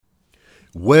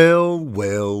Well.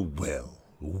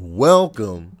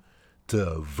 Welcome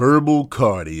to Verbal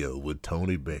Cardio with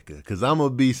Tony Baker, because I'm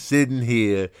going to be sitting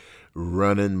here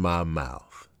running my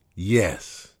mouth.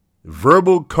 Yes,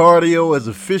 Verbal Cardio has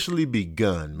officially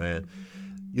begun, man.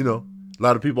 You know, a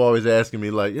lot of people always asking me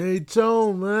like, hey,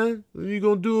 Tone, man, when you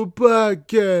going to do a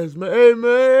podcast, man?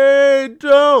 Hey,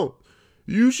 Tone,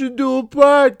 you should do a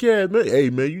podcast, man. Hey,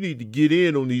 man, you need to get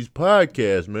in on these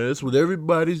podcasts, man. That's what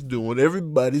everybody's doing.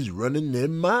 Everybody's running their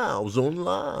mouths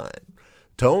online.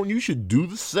 Tone, you should do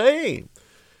the same.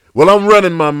 Well, I'm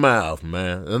running my mouth,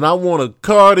 man, and I want a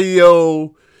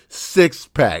cardio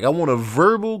six-pack. I want a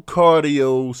verbal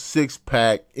cardio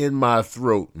six-pack in my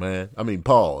throat, man. I mean,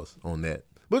 pause on that.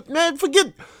 But, man,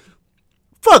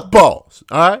 fuck pause,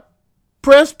 all right?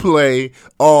 Press play,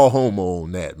 all homo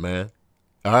on that, man,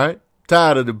 all right?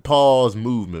 Tired of the pause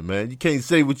movement, man. You can't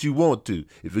say what you want to.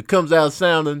 If it comes out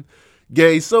sounding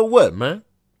gay, so what, man?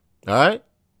 All right?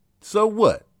 So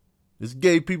what? There's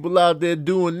gay people out there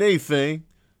doing their thing.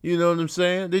 You know what I'm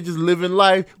saying? They just living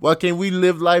life. Why can't we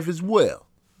live life as well?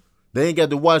 They ain't got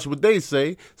to watch what they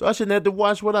say, so I shouldn't have to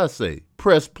watch what I say.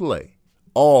 Press play.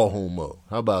 All homo.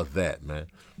 How about that, man?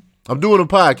 I'm doing a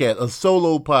podcast, a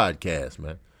solo podcast,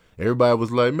 man. Everybody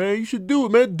was like, man, you should do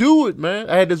it, man. Do it, man.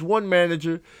 I had this one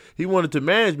manager. He wanted to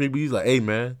manage me, but he's like, hey,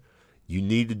 man, you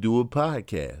need to do a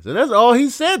podcast. And that's all he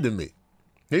said to me.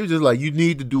 He was just like, you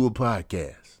need to do a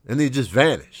podcast. And then it just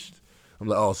vanished. I'm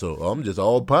like, I'm just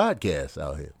all podcasts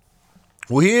out here.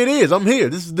 Well, here it is. I'm here.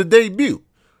 This is the debut.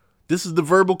 This is the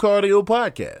Verbal Cardio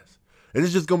Podcast. And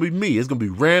it's just going to be me. It's going to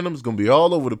be random. It's going to be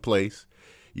all over the place.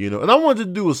 You know, and I wanted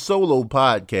to do a solo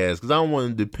podcast because I don't want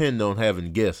to depend on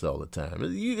having guests all the time.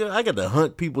 I got to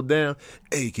hunt people down.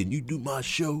 Hey, can you do my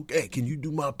show? Hey, can you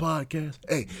do my podcast?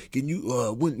 Hey, can you,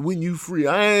 when you free?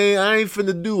 I ain't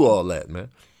finna do all that, man.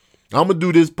 I'm going to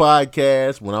do this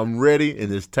podcast when I'm ready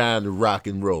and it's time to rock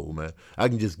and roll, man. I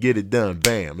can just get it done,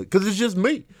 bam, because it's just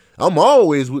me. I'm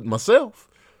always with myself.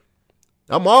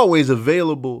 I'm always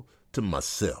available to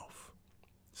myself.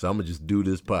 So I'm going to just do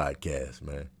this podcast,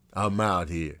 man. I'm out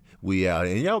here. We out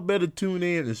here. And y'all better tune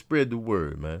in and spread the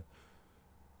word, man.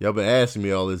 Y'all been asking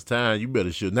me all this time. You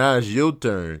better show. Now it's your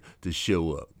turn to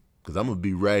show up. Because I'm going to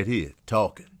be right here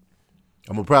talking.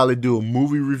 I'm going to probably do a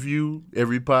movie review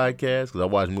every podcast. Because I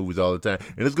watch movies all the time.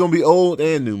 And it's going to be old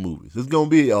and new movies. It's going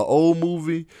to be an old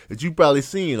movie that you probably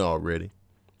seen already.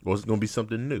 Or it's going to be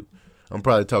something new. I'm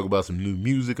probably talking about some new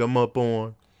music I'm up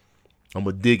on. I'm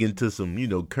going to dig into some,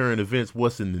 current events,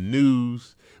 what's in the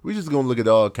news. We're just going to look at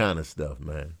all kind of stuff,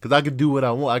 man. Because I can do what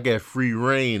I want. I got free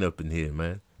reign up in here,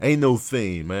 man. Ain't no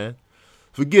theme, man.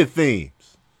 Forget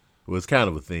themes. Well, it's kind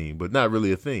of a theme, but not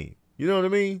really a theme. You know what I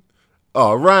mean?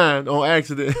 Oh, rhymed on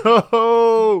accident.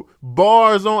 Oh,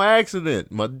 Bars on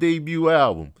Accident. My debut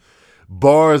album.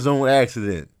 Bars on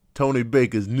Accident. Tony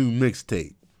Baker's new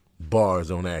mixtape. Bars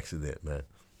on Accident, man.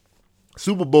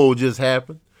 Super Bowl just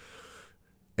happened.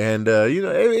 And,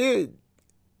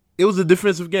 it was a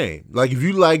defensive game. Like, if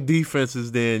you like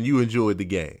defenses, then you enjoyed the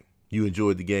game. You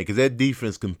enjoyed the game because that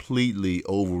defense completely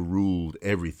overruled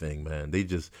everything, man. They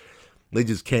just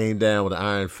came down with an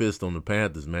iron fist on the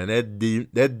Panthers, man.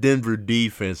 That Denver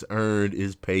defense earned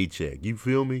his paycheck. You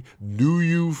feel me? Do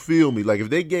you feel me? Like,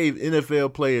 if they gave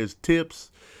NFL players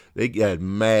tips, they got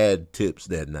mad tips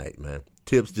that night, man.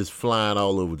 Tips just flying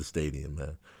all over the stadium,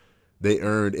 man. They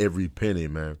earned every penny,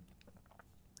 man.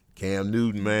 Cam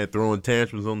Newton, man, throwing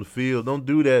tantrums on the field. Don't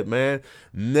do that, man.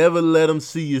 Never let them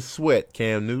see you sweat,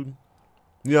 Cam Newton.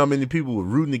 You know how many people were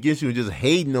rooting against you and just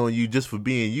hating on you just for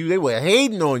being you? They were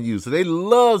hating on you, so they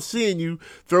love seeing you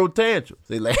throw tantrums.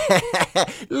 They like,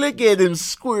 look at him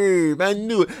squirm. I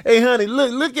knew it. Hey, honey,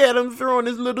 look at him throwing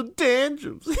his little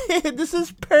tantrums. This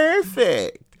is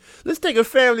perfect. Let's take a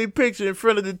family picture in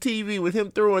front of the TV with him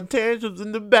throwing tantrums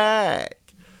in the back.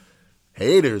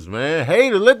 Haters, man.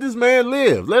 Let this man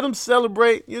live. Let him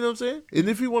celebrate, you know what I'm saying? And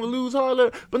if you want to lose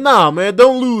hard, but nah, man,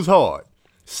 don't lose hard.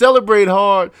 Celebrate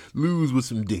hard, lose with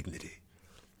some dignity.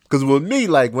 Because with me,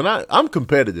 like, when I'm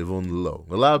competitive on the low.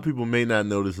 A lot of people may not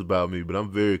know this about me, but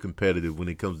I'm very competitive when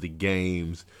it comes to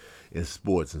games and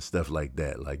sports and stuff like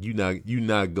that. Like, you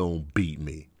not going to beat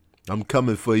me. I'm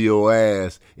coming for your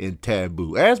ass in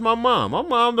Taboo. Ask my mom.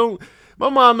 My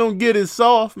mom don't get it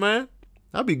soft, man.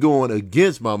 I be going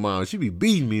against my mom. She be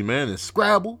beating me, man, in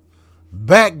Scrabble,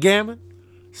 backgammon,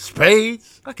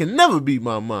 spades. I can never beat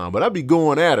my mom, but I be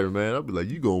going at her, man. I be like,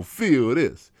 you gonna feel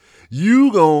this. I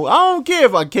don't care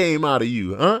if I came out of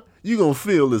you, huh? You gonna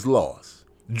feel this loss.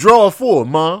 Draw 4,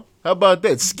 mom. How about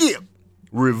that? Skip.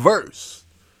 Reverse.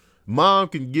 Mom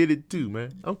can get it too,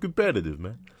 man. I'm competitive,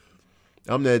 man.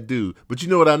 I'm that dude. But you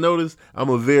know what I noticed? I'm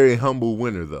a very humble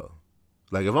winner, though.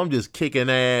 Like if I'm just kicking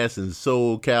ass in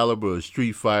Soul Calibur or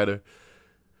Street Fighter,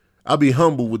 I'll be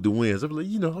humble with the wins. I'll be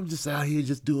like, I'm just out here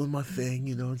just doing my thing,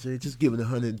 you know what I'm saying? Just giving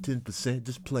 110%,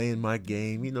 just playing my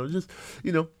game, you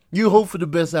hope for the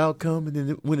best outcome, and then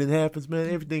when it happens, man,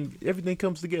 everything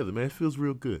comes together, man. It feels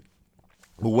real good.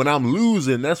 But when I'm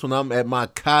losing, that's when I'm at my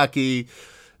cocky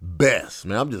best,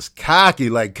 man. I'm just cocky,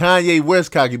 like Kanye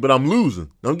West cocky, but I'm losing.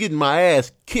 I'm getting my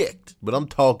ass kicked, but I'm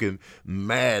talking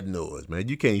mad noise, man.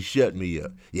 You can't shut me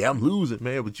up. Yeah, I'm losing,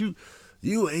 man, but you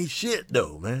ain't shit,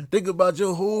 though, man. Think about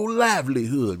your whole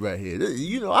livelihood right here.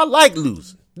 I like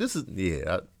losing. It's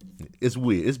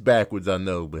weird. It's backwards, I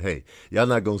know, but hey, y'all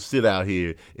not going to sit out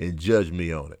here and judge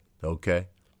me on it, okay?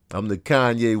 I'm the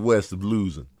Kanye West of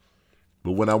losing.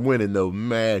 But when I'm winning, though,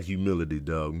 mad humility,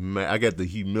 dog. I got the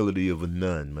humility of a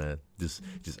nun, man. Just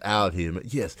out here, man.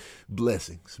 Yes,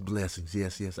 blessings.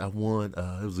 Yes, I won.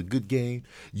 It was a good game.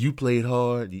 You played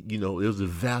hard. It was a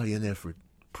valiant effort.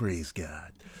 Praise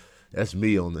God. That's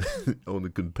me on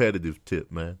the competitive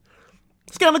tip, man.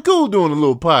 It's kind of cool doing a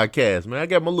little podcast, man. I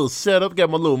got my little setup, got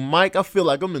my little mic. I feel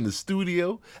like I'm in the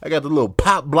studio. I got the little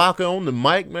pop blocker on the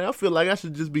mic, man. I feel like I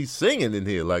should just be singing in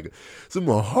here, like some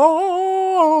more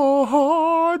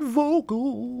hard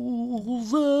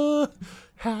vocals.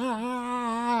 Yeah.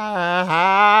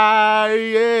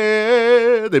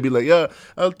 They be like,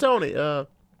 Tony,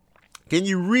 can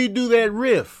you redo that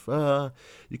riff?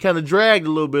 You kind of dragged a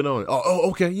little bit on it. Oh,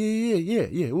 okay.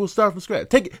 Yeah. We'll start from scratch.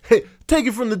 Take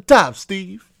it from the top,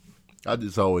 Steve. I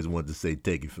just always wanted to say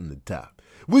take it from the top.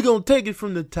 We're going to take it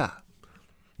from the top.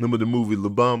 Remember the movie La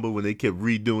Bamba when they kept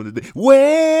redoing it?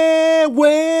 Well.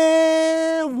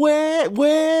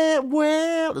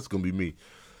 That's going to be me.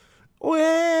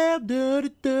 Well,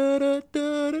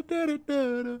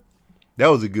 that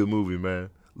was a good movie, man.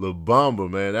 La Bamba,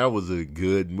 man, that was a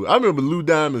good movie. I remember Lou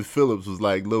Diamond Phillips was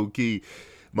like low-key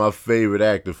my favorite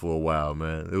actor for a while,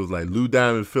 man. It was like Lou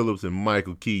Diamond Phillips and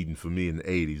Michael Keaton for me in the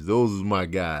 80s. Those was my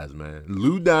guys, man.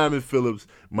 Lou Diamond Phillips,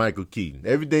 Michael Keaton.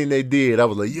 Everything they did, I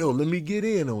was like, yo, let me get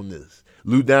in on this.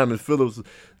 Lou Diamond Phillips,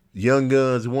 Young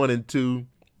Guns 1 and 2,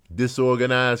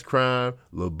 Disorganized Crime,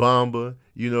 La Bamba,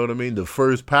 you know what I mean? The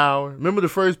First Power. Remember The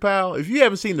First Power? If you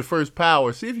haven't seen The First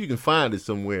Power, see if you can find it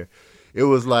somewhere. It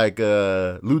was like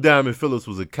Lou Diamond Phillips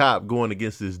was a cop going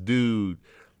against this dude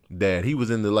that he was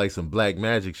into like some black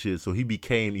magic shit, so he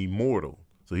became immortal.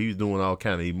 So he was doing all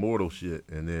kind of immortal shit,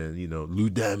 and then, Lou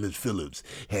Diamond Phillips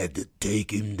had to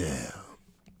take him down.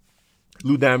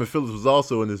 Lou Diamond Phillips was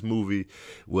also in this movie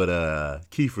with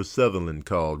Kiefer Sutherland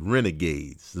called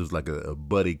Renegades. It was like a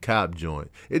buddy cop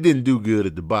joint. It didn't do good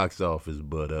at the box office,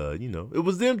 but, it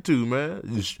was them two,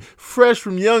 man. Fresh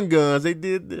from Young Guns, they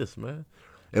did this, man.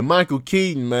 And Michael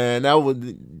Keaton, man,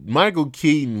 Michael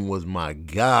Keaton was my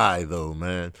guy, though,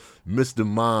 man. Mr.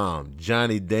 Mom,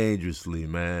 Johnny Dangerously,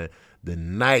 man. The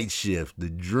Night Shift, the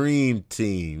Dream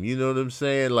Team, you know what I'm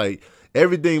saying? Like,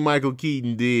 everything Michael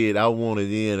Keaton did, I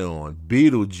wanted in on.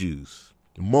 Beetlejuice,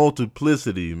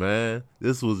 Multiplicity, man.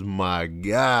 This was my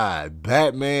guy.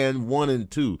 Batman 1 and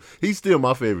 2. He's still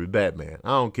my favorite Batman.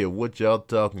 I don't care what y'all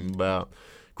talking about.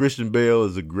 Christian Bale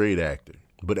is a great actor.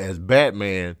 But as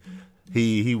Batman,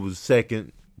 he was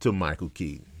second to Michael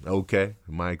Keaton. Okay?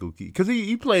 Michael Keaton. Because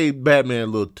he played Batman a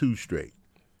little too straight.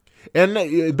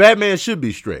 And Batman should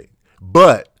be straight.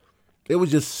 But it was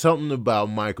just something about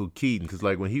Michael Keaton. Because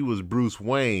like when he was Bruce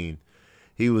Wayne,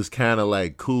 he was kind of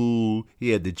like cool.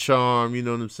 He had the charm, you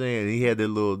know what I'm saying? He had that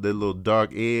little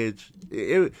dark edge.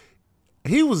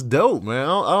 He was dope, man.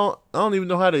 I don't even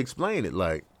know how to explain it.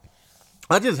 Like,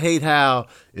 I just hate how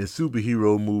in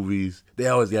superhero movies, they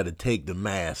always got to take the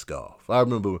mask off. I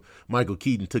remember Michael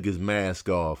Keaton took his mask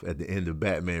off at the end of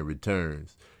Batman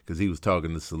Returns because he was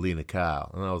talking to Selena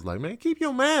Kyle. And I was like, man, keep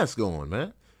your mask on,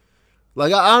 man.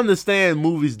 Like, I understand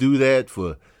movies do that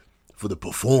for the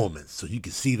performance, so you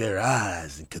can see their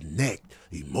eyes and connect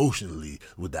emotionally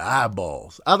with the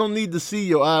eyeballs. I don't need to see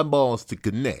your eyeballs to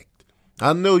connect.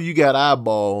 I know you got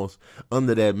eyeballs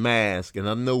under that mask, and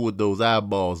I know what those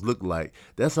eyeballs look like.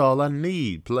 That's all I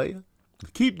need, player.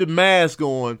 Keep the mask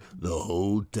on the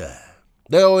whole time.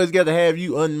 They always got to have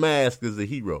you unmasked as a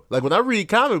hero. Like when I read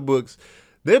comic books,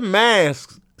 their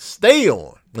masks stay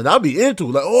on, and I'll be into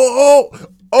it. Like, oh,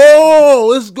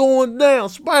 it's going down.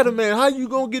 Spider-Man, how you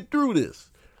gonna get through this?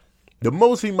 The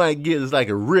most he might get is like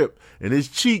a rip, and his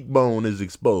cheekbone is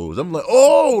exposed. I'm like,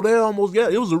 oh, they almost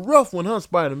got it. It was a rough one, huh,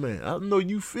 Spider-Man? I know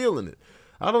you feeling it.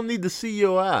 I don't need to see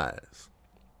your eyes.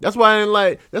 That's why I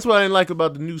didn't like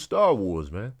about the new Star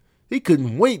Wars, man. He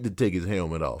couldn't wait to take his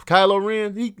helmet off. Kylo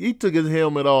Ren, he took his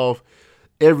helmet off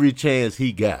every chance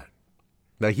he got.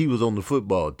 Like he was on the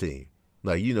football team.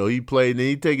 Like, he played and then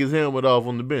he take his helmet off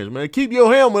on the bench. Man, keep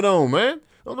your helmet on, man.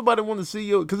 Don't nobody want to see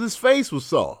you, because his face was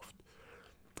soft.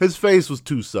 His face was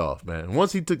too soft, man.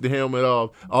 Once he took the helmet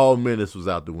off, all menace was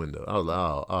out the window. I was like,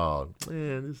 oh,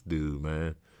 man, this dude,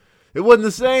 man. It wasn't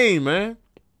the same, man.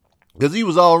 Because he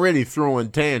was already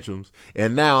throwing tantrums,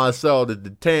 and now I saw that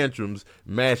the tantrums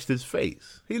matched his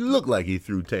face. He looked like he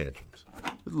threw tantrums.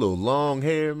 His little long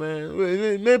hair,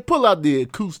 man. Man, pull out the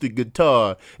acoustic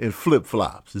guitar and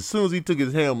flip-flops. As soon as he took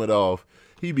his helmet off,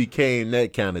 he became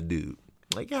that kind of dude.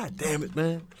 Like, God damn it,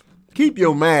 man. Keep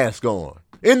your mask on.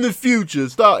 In the future,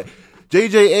 start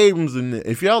J.J. Abrams, and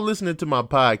if y'all listening to my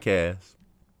podcast,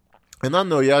 and I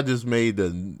know y'all just made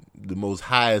the most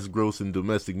highest grossing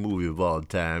domestic movie of all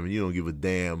time, and you don't give a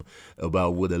damn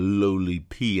about what a lowly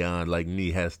peon like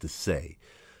me has to say.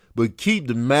 But keep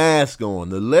the mask on.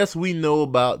 The less we know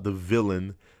about the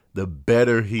villain, the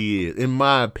better he is, in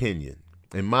my opinion.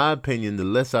 In my opinion, the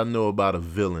less I know about a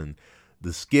villain, the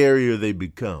scarier they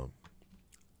become.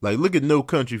 Like, look at No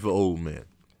Country for Old Men.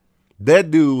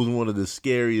 That dude was one of the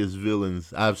scariest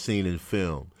villains I've seen in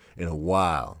film in a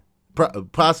while.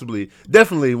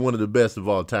 Definitely one of the best of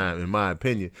all time, in my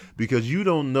opinion, because you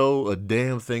don't know a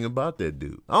damn thing about that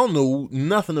dude. I don't know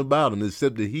nothing about him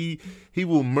except that he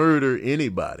will murder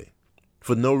anybody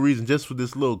for no reason, just for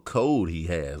this little code he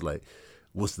has. Like,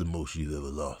 what's the most you've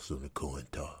ever lost on a coin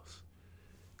toss?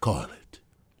 Call it.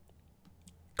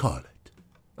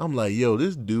 I'm like, yo,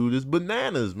 this dude is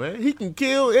bananas, man. He can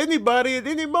kill anybody at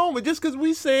any moment just because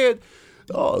we said,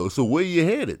 oh, so where you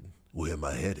headed? Where am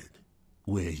I headed?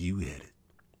 Where are you headed?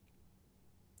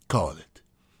 Call it.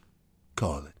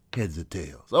 Heads or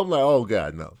tails. I'm like, oh,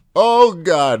 God, no. Oh,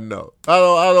 God, no.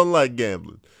 I don't like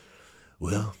gambling.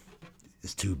 Well,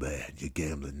 it's too bad you're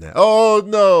gambling now. Oh,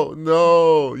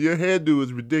 no. Your hairdo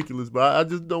is ridiculous, but I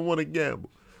just don't want to gamble.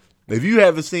 If you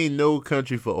haven't seen No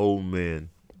Country for Old Men,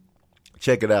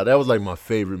 check it out. That was like my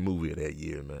favorite movie of that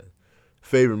year, man.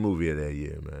 It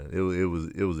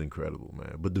was incredible,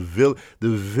 man. But the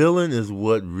villain is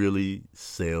what really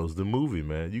sells the movie,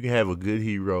 man. You can have a good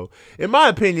hero. In my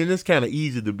opinion, it's kind of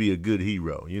easy to be a good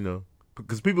hero,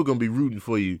 because people are going to be rooting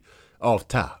for you off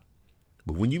top.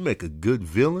 But when you make a good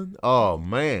villain, oh,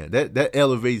 man, that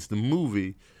elevates the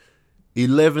movie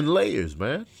 11 layers,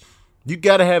 man. You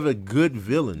got to have a good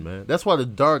villain, man. That's why The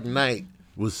Dark Knight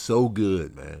was so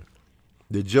good, man.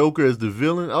 The Joker is the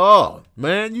villain. Oh,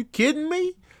 man, you kidding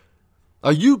me?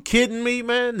 Are you kidding me,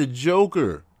 man? The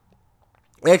Joker.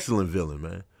 Excellent villain,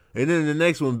 man. And then the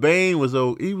next one, Bane,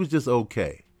 he was just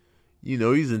okay.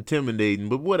 He's intimidating,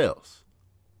 but what else?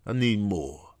 I need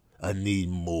more.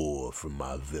 From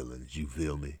my villains, you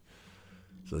feel me?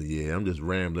 So, yeah, I'm just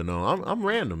rambling on. I'm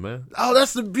random, man. Oh,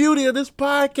 that's the beauty of this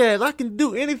podcast. I can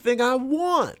do anything I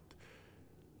want.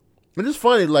 And it's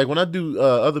funny, like, when I do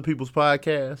other people's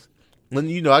podcasts, when,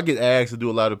 I get asked to do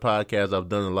a lot of podcasts. I've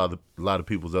done a lot of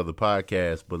people's other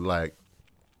podcasts, but like,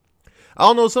 I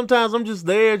don't know, sometimes I'm just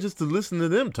there just to listen to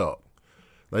them talk.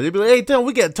 Like, they be like, hey, Tony,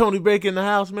 we got Tony Baker in the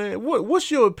house, man. What's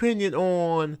your opinion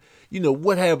on,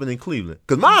 what happened in Cleveland?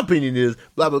 Because my opinion is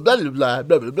blah, blah, blah, blah, blah,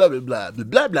 blah, blah, blah, blah, blah,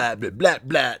 blah, blah, blah,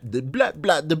 blah, the blah,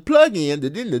 blah, the plug in,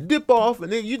 then the dip off,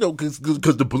 and then, because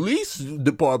the police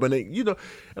department,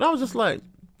 and I was just like,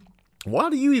 why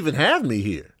do you even have me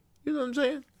here? You know what I'm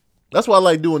saying? That's why I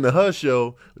like doing the Hush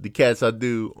show with the cats I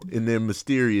do in their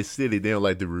mysterious city. They don't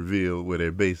like to reveal where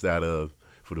they're based out of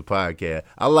for the podcast.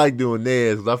 I like doing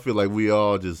theirs because I feel like we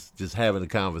all just having a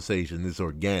conversation. It's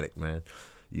organic, man.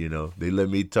 They let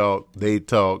me talk. They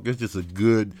talk. It's just a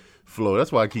good flow.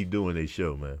 That's why I keep doing their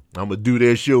show, man. I'm going to do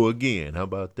their show again. How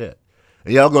about that?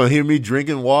 And y'all going to hear me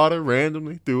drinking water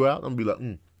randomly throughout. I'm going to be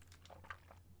like,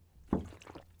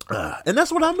 and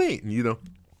that's what I mean,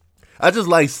 I just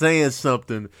like saying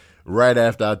something right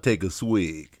after I take a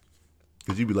swig.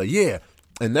 Because you'd be like, yeah.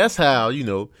 And that's how,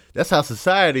 that's how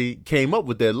society came up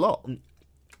with that law.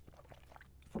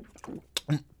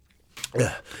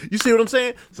 You see what I'm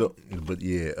saying? So, but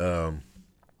yeah,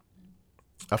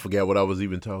 I forgot what I was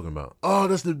even talking about. Oh,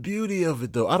 that's the beauty of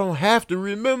it, though. I don't have to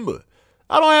remember.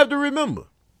 I don't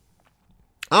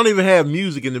even have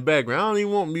music in the background. I don't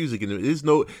even want music in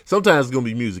the. Sometimes it's gonna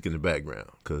be music in the background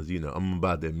because I'm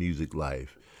about that music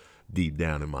life deep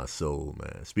down in my soul,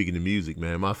 man. Speaking of music,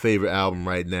 man, my favorite album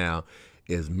right now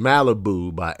is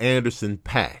Malibu by Anderson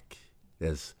 .Paak.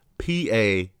 That's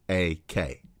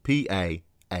P-A-A-K.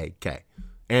 P-A-A-K.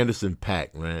 Anderson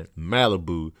 .Paak, man.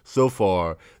 Malibu. So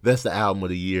far, that's the album of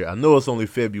the year. I know it's only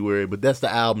February, but that's the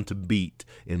album to beat,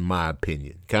 in my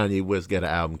opinion. Kanye West got an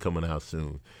album coming out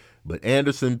soon. But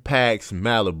Anderson .Paak's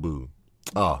Malibu.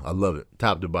 Oh, I love it.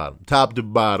 Top to bottom. Top to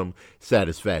bottom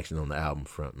satisfaction on the album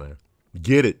front, man.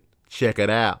 Get it. check it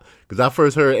out. Because I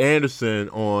first heard Anderson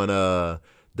on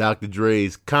Dr.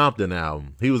 Dre's Compton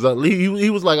album. He was he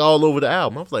was like all over the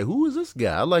album. I was like, who is this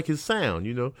guy? I like his sound,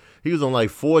 you know. He was on like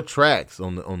 4 tracks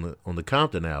on the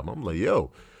Compton album. I'm like,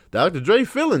 yo, Dr. Dre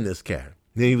feeling this cat.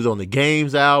 Then he was on the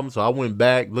Games album, so I went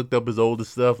back, looked up his older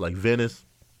stuff like Venice.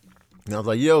 And I was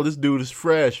like, yo, this dude is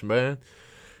fresh, man.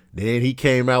 Then he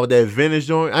came out with that Venice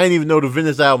joint. I didn't even know the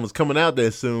Venice album was coming out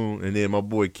that soon. And then my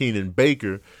boy Keenan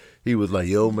Baker, he was like,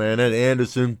 yo, man, that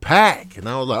Anderson pack. And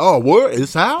I was like, oh, what?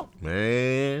 It's out?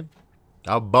 Man,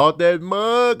 I bought that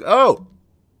mug. Oh,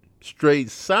 straight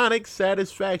sonic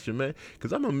satisfaction, man.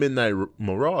 Because I'm a Midnight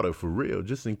Marauder for real,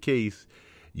 just in case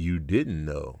you didn't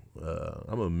know.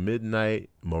 I'm a Midnight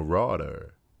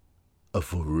Marauder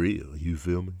for real. You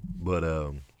feel me?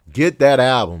 But get that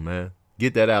album, man.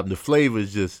 Get that album. The flavor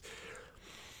is just,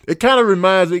 it kind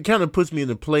of puts me in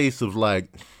the place of like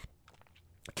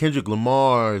Kendrick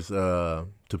Lamar's To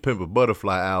Pimp a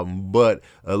Butterfly album, but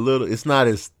it's not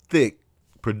as thick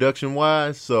production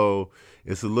wise, so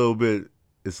it's a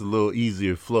little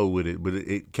easier flow with it, but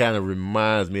it kind of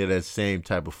reminds me of that same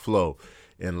type of flow.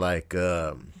 And like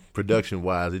production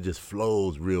wise, it just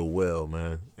flows real well,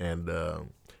 man. And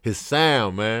his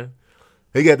sound, man.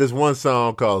 He got this one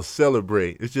song called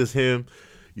Celebrate. It's just him.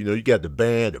 You know, you got the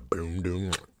band, the boom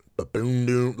doom, boom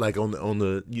doom, like on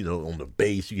the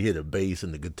bass. You hear the bass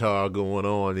and the guitar going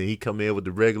on, and he come in with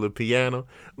the regular piano.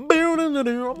 Boom doom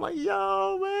doom. I'm like,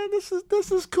 yo, man,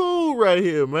 this is cool right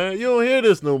here, man. You don't hear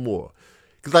this no more.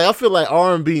 Cause like I feel like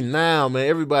R&B now, man,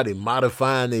 everybody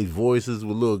modifying their voices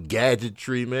with little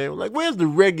gadgetry, man. Like, where's the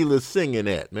regular singing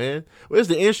at, man? Where's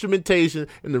the instrumentation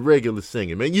and the regular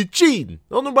singing, man? You cheating.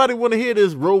 Don't nobody want to hear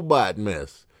this robot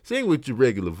mess. Sing with your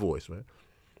regular voice, man.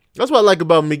 That's what I like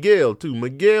about Miguel too.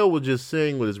 Miguel will just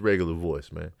sing with his regular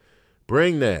voice, man.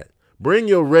 Bring that. Bring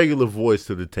your regular voice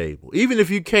to the table. Even if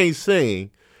you can't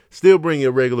sing, still bring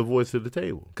your regular voice to the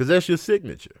table, cause that's your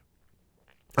signature.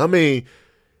 I mean,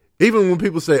 even when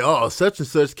people say, oh, such and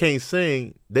such can't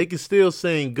sing, they can still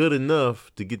sing good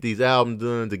enough to get these albums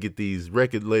done, to get these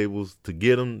record labels, to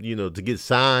get them, you know, to get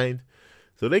signed.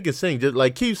 So they can sing just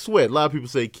like Keith Sweat. A lot of people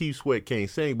say Keith Sweat can't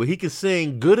sing, but he can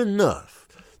sing good enough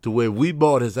to where we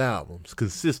bought his albums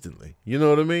consistently. You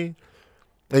know what I mean?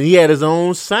 And he had his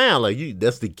own sound. Like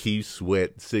that's the Keith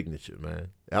Sweat signature, man.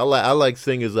 I like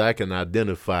singers I can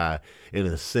identify in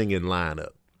a singing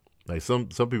lineup. Like some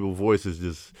people's voices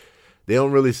just, they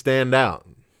don't really stand out.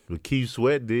 But Keith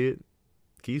Sweat did.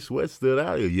 Keith Sweat stood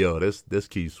out. Yo, that's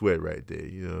Keith Sweat right there.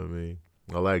 You know what I mean?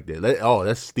 I like that.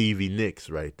 That's Stevie Nicks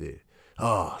right there.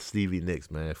 Oh, Stevie Nicks,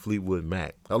 man. Fleetwood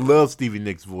Mac. I love Stevie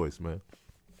Nicks' voice, man.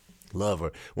 Love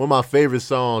her. One of my favorite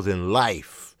songs in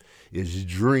life is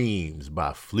Dreams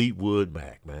by Fleetwood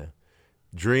Mac, man.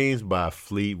 Dreams by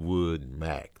Fleetwood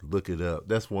Mac. Look it up.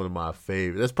 That's one of my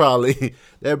favorites.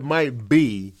 That might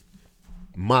be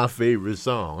my favorite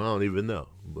song. I don't even know.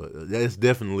 But that's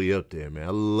definitely up there, man.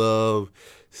 I love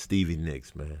Stevie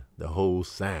Nicks, man. The whole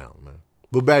sound, man.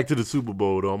 But back to the Super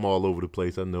Bowl, though. I'm all over the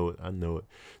place. I know it.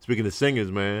 Speaking of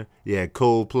singers, man, you had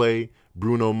Coldplay,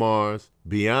 Bruno Mars,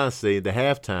 Beyonce, the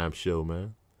halftime show,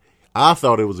 man. I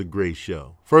thought it was a great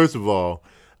show. First of all,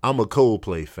 I'm a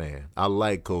Coldplay fan. I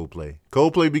like Coldplay.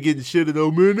 Coldplay be getting shitted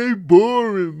on, man. They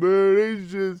boring, man. They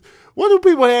just, what do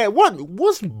people have?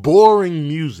 What's boring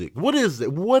music? What is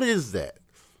it? What is that?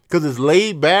 Because it's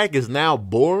laid back, it's now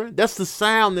boring? That's the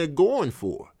sound they're going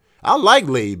for. I like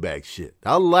laid back shit.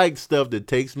 I like stuff that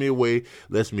takes me away,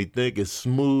 lets me think. It's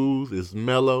smooth, it's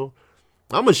mellow.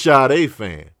 I'm a Sade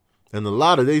fan. And a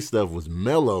lot of their stuff was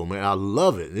mellow, man. I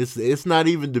love it. It's not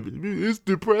even, it's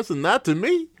depressing. Not to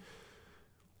me.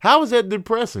 How is that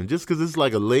depressing? Just because it's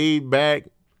like a laid back,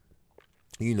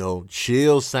 you know,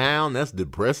 chill sound, that's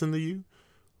depressing to you?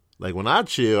 Like when I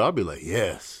chill, I'll be like,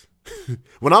 yes.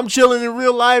 When I'm chilling in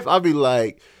real life, I'll be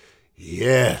like,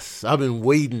 yes, I've been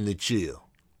waiting to chill.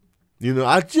 You know,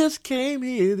 I just came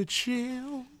here to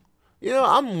chill. You know,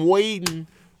 I'm waiting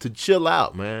to chill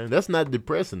out, man. That's not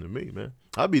depressing to me, man.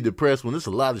 I'll be depressed when there's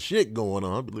a lot of shit going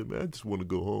on. I'll be like, man, I just want to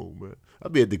go home, man.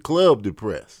 I'll be at the club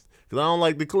depressed because I don't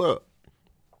like the club.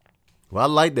 Well, I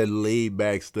like that laid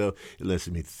back stuff. It lets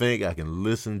me think. I can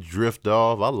listen, drift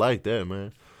off. I like that,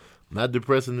 man. Not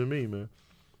depressing to me, man.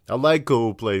 I like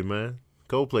Coldplay, man.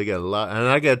 Coldplay got a lot. And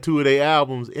I got 2 of their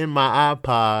albums in my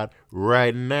iPod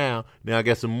right now. Now I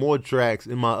got some more tracks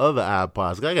in my other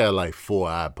iPods. I got like 4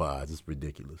 iPods. It's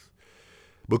ridiculous.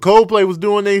 But Coldplay was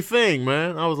doing their thing,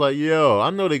 man. I was like, yo, I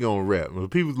know they gonna rap.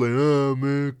 But people was like, oh,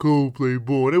 man, Coldplay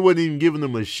boy. They wasn't even giving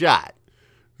them a shot.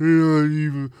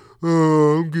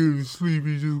 I'm getting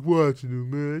sleepy just watching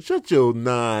it, man. Shut your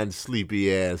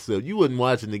non-sleepy ass up. You wasn't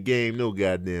watching the game no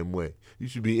goddamn way. You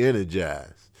should be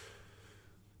energized.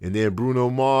 And then Bruno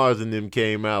Mars and them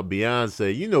came out.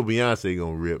 Beyonce, you know Beyonce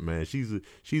gonna rip, man.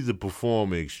 She's a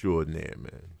performer extraordinaire,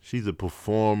 man. She's a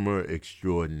performer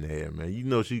extraordinaire, man. You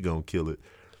know she gonna kill it.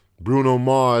 Bruno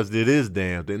Mars did his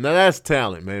damn thing. Now that's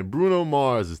talent, man. Bruno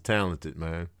Mars is talented,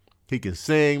 man. He can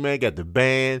sing, man. Got the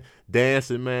band,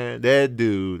 dancing, man. That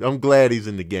dude. I'm glad he's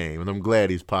in the game, and I'm glad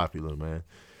he's popular, man.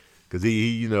 Cause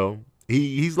he's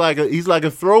like a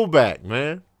throwback,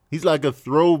 man. He's like a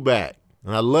throwback,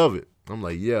 and I love it. I'm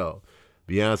like, yo,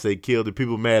 Beyonce killed it.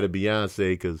 People mad at Beyonce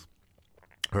because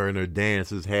her and her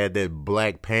dancers had that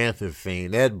Black Panther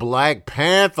thing. That Black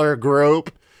Panther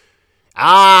group.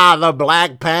 The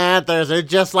Black Panthers are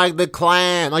just like the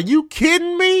Klan. Are you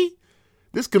kidding me?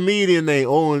 This comedian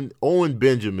named Owen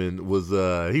Benjamin was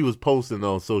he was posting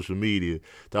on social media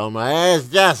talking about it's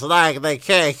just like the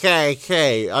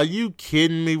KKK. Are you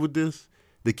kidding me with this?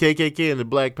 The KKK and the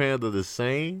Black Panther are the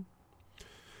same?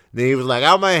 Then he was like,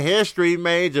 I'm a history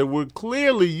major. Well,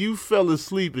 clearly you fell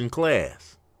asleep in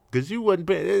class. Because you wasn't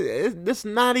paying. It's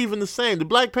not even the same. The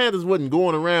Black Panthers wasn't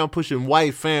going around pushing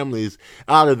white families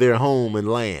out of their home and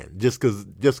land just because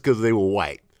they were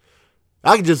white.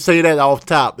 I can just say that off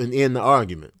top and end the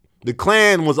argument. The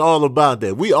Klan was all about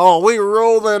that. We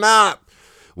rolling up.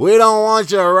 We don't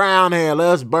want you around here.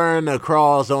 Let's burn the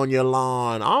cross on your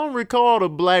lawn. I don't recall the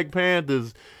Black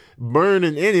Panthers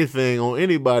burning anything on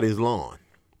anybody's lawn.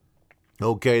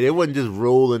 Okay, they wasn't just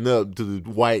rolling up to the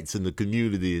whites in the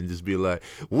community and just be like,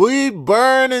 we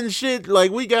burning shit like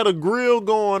we got a grill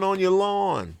going on your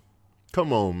lawn.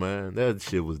 Come on, man. That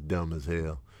shit was dumb as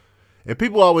hell. And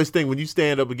people always think when you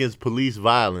stand up against police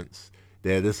violence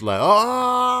that it's like,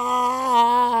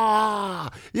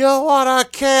 you want to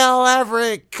kill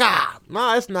every cop.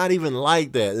 No, it's not even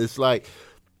like that. It's like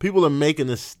people are making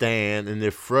a stand and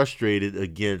they're frustrated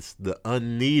against the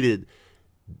unneeded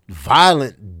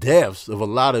violent deaths of a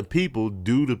lot of people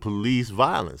due to police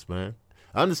violence, man.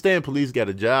 I understand police got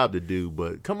a job to do,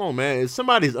 but come on, man. If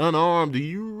somebody's unarmed, do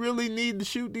you really need to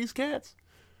shoot these cats?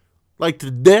 Like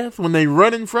to death when they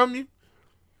running from you?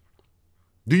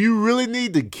 Do you really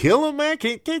need to kill them, man?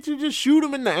 Can't you just shoot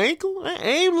them in the ankle?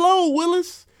 Aim low,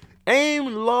 Willis.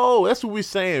 Aim low. That's what we're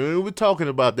saying. I mean, we're talking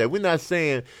about that. We're not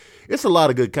saying it's a lot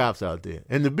of good cops out there.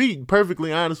 And to be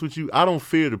perfectly honest with you, I don't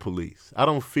fear the police. I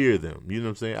don't fear them. You know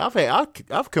what I'm saying?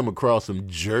 I've come across some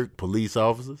jerk police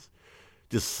officers.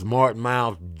 Just smart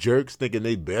mouth jerks thinking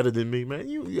they better than me, man.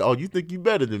 You think you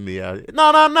better than me out here?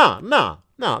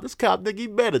 No. This cop think he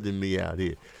better than me out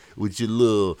here with your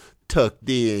little tucked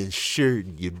in shirt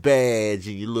and your badge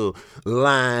and your little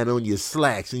line on your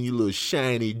slacks and your little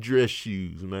shiny dress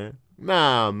shoes, man.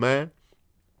 Nah, man.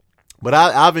 But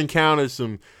I've encountered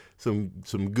some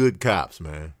good cops,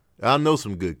 man. I know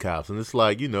some good cops, and it's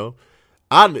like,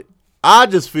 I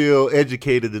just feel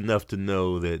educated enough to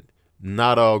know that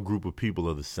not all group of people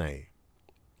are the same.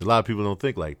 A lot of people don't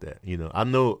think like that. I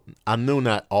know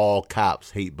not all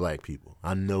cops hate black people.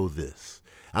 I know this.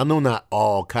 I know not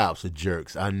all cops are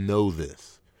jerks. I know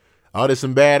this. Are there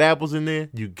some bad apples in there?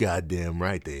 You goddamn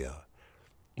right they are.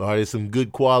 Are there some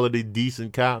good quality,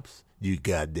 decent cops? You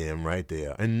goddamn right they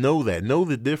are. And know that. Know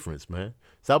the difference, man.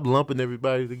 Stop lumping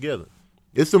everybody together.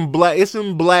 It's some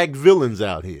black villains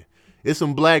out here. It's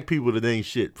some black people that ain't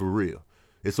shit for real.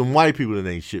 It's some white people that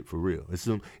ain't shit for real. It's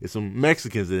some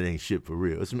Mexicans that ain't shit for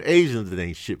real. It's some Asians that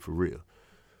ain't shit for real.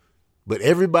 But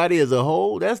everybody as a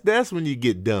whole, that's when you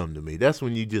get dumb to me. That's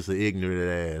when you just an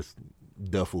ignorant ass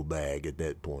duffel bag at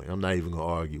that point. I'm not even gonna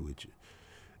argue with you.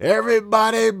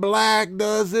 Everybody black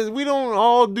does this. We don't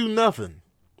all do nothing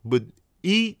but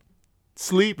eat,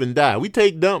 sleep, and die. We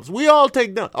take dumps. We all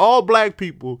take dumps. All black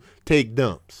people take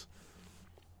dumps.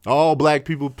 All black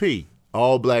people pee.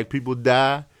 All black people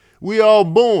die. We all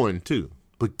born too.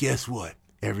 But guess what?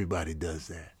 Everybody does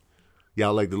that.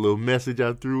 Y'all like the little message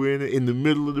I threw in the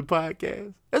middle of the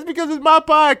podcast? That's because it's my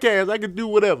podcast. I can do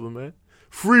whatever, man.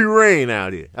 Free reign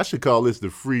out here. I should call this the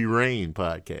Free Reign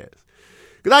podcast.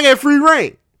 Because I get free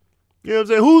reign. You know what I'm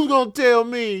saying? Who's going to tell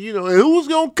me, and who's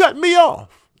going to cut me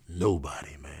off?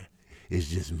 Nobody, man. It's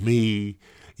just me,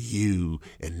 you,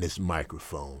 and this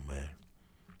microphone, man.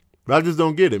 But I just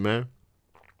don't get it, man.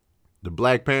 The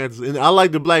Black Panthers, and I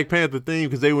like the Black Panther theme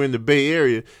because they were in the Bay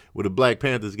Area where the Black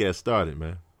Panthers got started,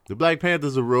 man. The Black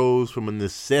Panthers arose from a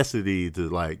necessity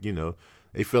to,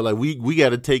 they felt like we got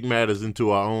to take matters into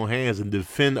our own hands and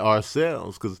defend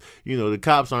ourselves because, the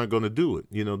cops aren't going to do it.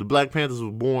 The Black Panthers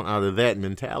were born out of that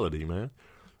mentality, man.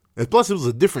 And plus, it was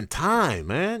a different time,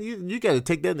 man. You got to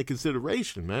take that into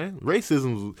consideration, man.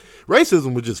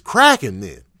 Racism was just cracking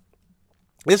then.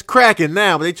 It's cracking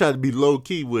now, but they try to be low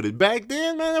key with it. Back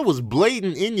then, man, it was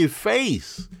blatant in your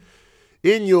face.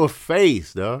 In your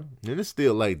face, dog. And it's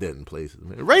still like that in places,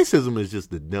 man. Racism is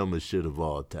just the dumbest shit of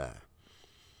all time.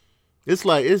 It's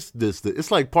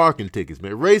like parking tickets,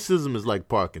 man. Racism is like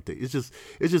parking tickets.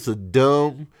 It's just a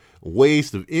dumb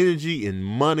waste of energy and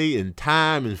money and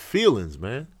time and feelings,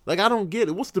 man. Like, I don't get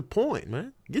it. What's the point,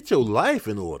 man? Get your life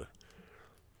in order.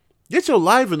 Get your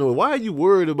life in order. Why are you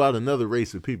worried about another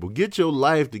race of people? Get your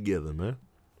life together, man.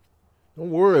 Don't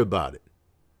worry about it.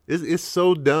 It's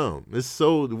so dumb.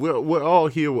 We're all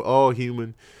here. We're all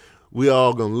human. We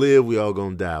all gonna live. We all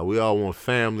gonna die. We all want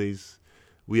families.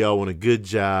 We all want a good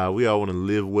job. We all want to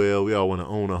live well. We all want to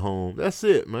own a home. That's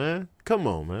it, man. Come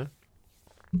on, man.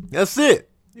 That's it.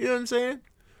 You know what I'm saying?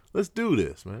 Let's do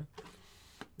this, man.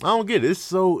 I don't get it. It's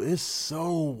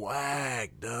so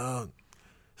whack, dog.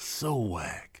 So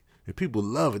whack. And people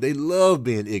love it. They love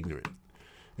being ignorant.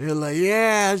 They're like,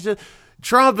 yeah, it's just,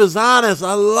 Trump is honest.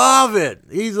 I love it.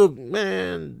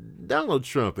 Donald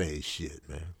Trump ain't shit,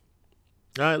 man.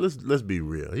 All right, let's be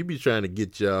real. He be trying to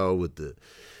get y'all with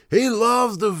he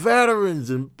loves the veterans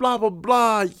and blah blah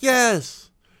blah.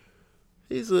 Yes.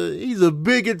 He's a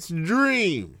bigot's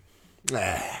dream.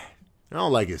 I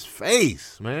don't like his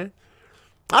face, man.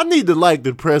 I need to like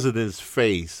the president's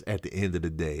face at the end of the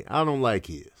day. I don't like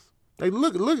his. Like,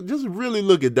 look, just really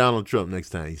look at Donald Trump next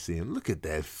time you see him. Look at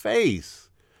that face.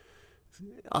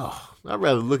 Oh, I'd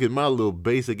rather look at my little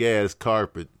basic ass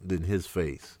carpet than his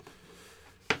face.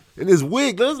 And his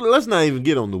wig, let's not even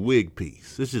get on the wig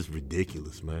piece. It's just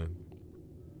ridiculous, man.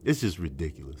 It's just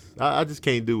ridiculous. I just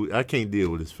can't do it. I can't deal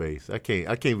with his face. I can't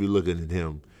be looking at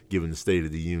him giving the State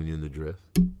of the Union address.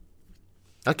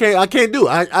 I can't do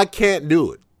it. I can't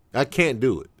do it. I can't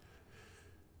do it.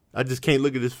 I just can't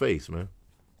look at his face, man.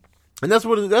 And that's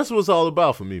what it's all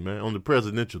about for me, man, on the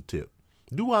presidential tip.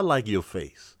 Do I like your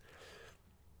face?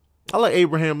 I like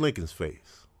Abraham Lincoln's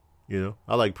face. You know,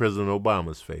 I like President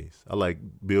Obama's face. I like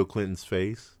Bill Clinton's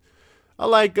face. I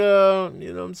like, you know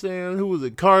what I'm saying? Who was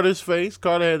it? Carter's face.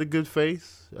 Carter had a good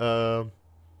face. Ronald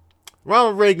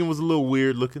Reagan was a little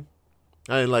weird looking.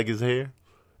 I didn't like his hair.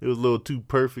 It was a little too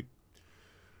perfect.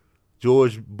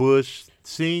 George Bush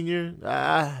Sr.,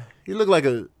 he looked like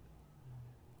a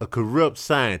corrupt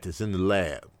scientist in the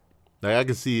lab. Like, I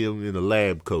can see him in a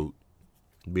lab coat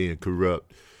being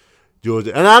corrupt.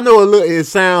 Georgia. And I know it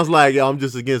sounds like I'm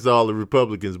just against all the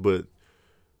Republicans, but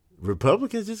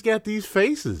Republicans just got these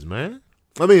faces, man.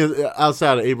 I mean,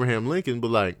 outside of Abraham Lincoln, but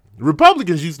like,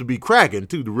 Republicans used to be cracking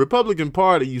too. The Republican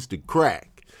Party used to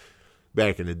crack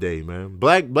back in the day, man.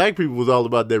 Black people was all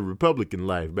about their Republican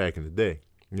life back in the day.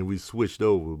 And we switched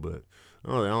over, but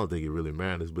I don't think it really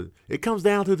matters. But it comes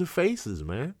down to the faces,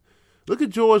 man. Look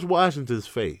at George Washington's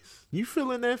face. You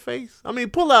feeling that face? I mean,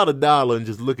 pull out $1 and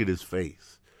just look at his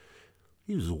face.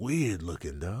 He was weird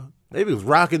looking, dog. Maybe he was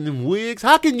rocking them wigs.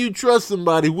 How can you trust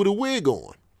somebody with a wig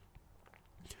on?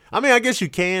 I mean, I guess you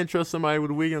can trust somebody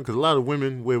with a wig on because a lot of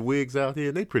women wear wigs out here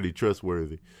and they pretty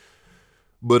trustworthy.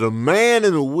 But a man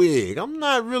in a wig, I'm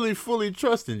not really fully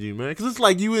trusting you, man, because it's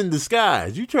like you in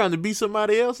disguise. You trying to be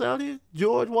somebody else out here?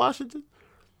 George Washington?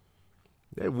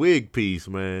 That wig piece,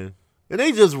 man. And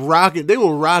they just rocking. They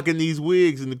were rocking these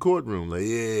wigs in the courtroom. Like,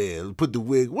 yeah, put the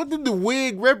wig. What did the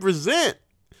wig represent?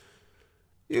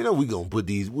 You know, we going to put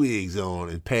these wigs on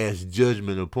and pass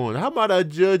judgment upon. How about I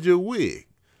judge your wig?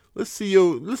 Let's see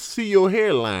your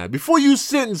hairline. Before you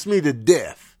sentence me to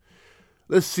death,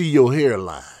 let's see your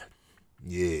hairline.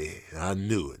 Yeah, I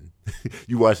knew it.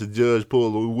 You watch the judge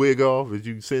pull the wig off as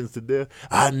you sentenced to death?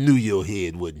 I knew your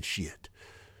head wasn't shit.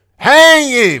 Hang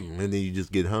him! And then you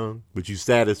just get hung, but you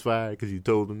satisfied because you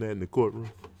told him that in the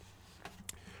courtroom.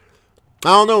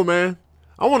 I don't know, man.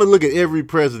 I want to look at every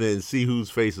president and see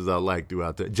whose faces I like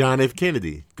throughout that. John F.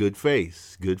 Kennedy, good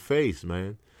face,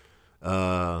 man.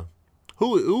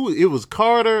 Who? It was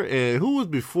Carter, and who was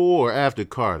before or after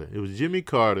Carter? It was Jimmy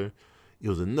Carter. It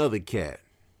was another cat.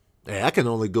 Hey, I can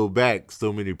only go back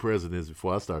so many presidents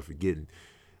before I start forgetting.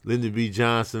 Lyndon B.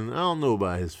 Johnson, I don't know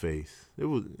about his face. It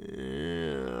was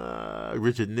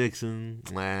Richard Nixon.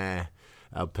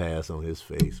 I'll pass on his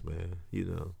face, man. You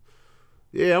know.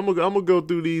 Yeah, I'm gonna go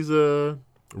through these.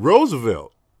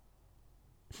 Roosevelt.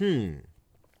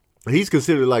 He's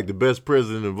considered like the best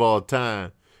president of all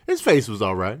time. His face was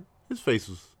all right. His face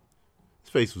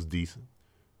was decent.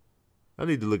 I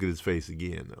need to look at his face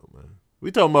again, though, man.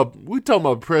 We talking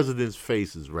about presidents'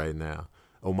 faces right now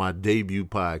on my debut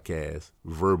podcast,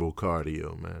 Verbal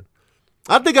Cardio, man.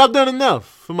 I think I've done enough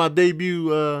for my debut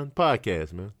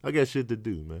podcast, man. I got shit to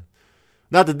do, man.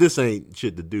 Not that this ain't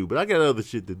shit to do, but I got other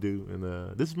shit to do.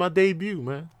 And this is my debut,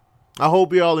 man. I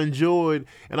hope y'all enjoyed,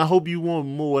 and I hope you want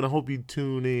more, and I hope you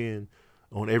tune in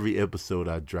on every episode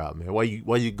I drop, man. While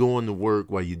you going to work,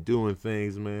 while you doing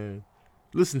things, man,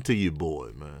 listen to your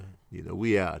boy, man. You know,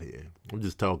 we out here. I'm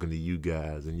just talking to you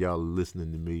guys, and y'all are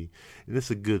listening to me. And it's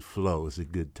a good flow. It's a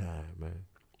good time, man.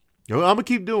 I'm going to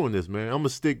keep doing this, man. I'm going to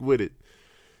stick with it.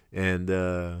 And,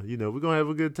 we're going to have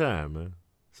a good time, man.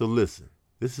 So listen,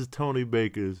 this is Tony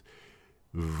Baker's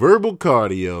Verbal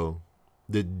Cardio,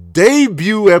 the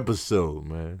debut episode,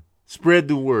 man. Spread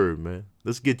the word, man.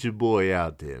 Let's get your boy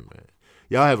out there, man.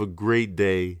 Y'all have a great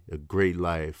day, a great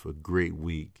life, a great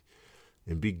week.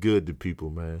 And be good to people,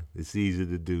 man. It's easy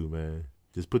to do, man.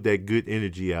 Just put that good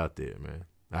energy out there, man.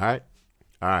 All right?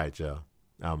 All right, y'all.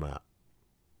 I'm out.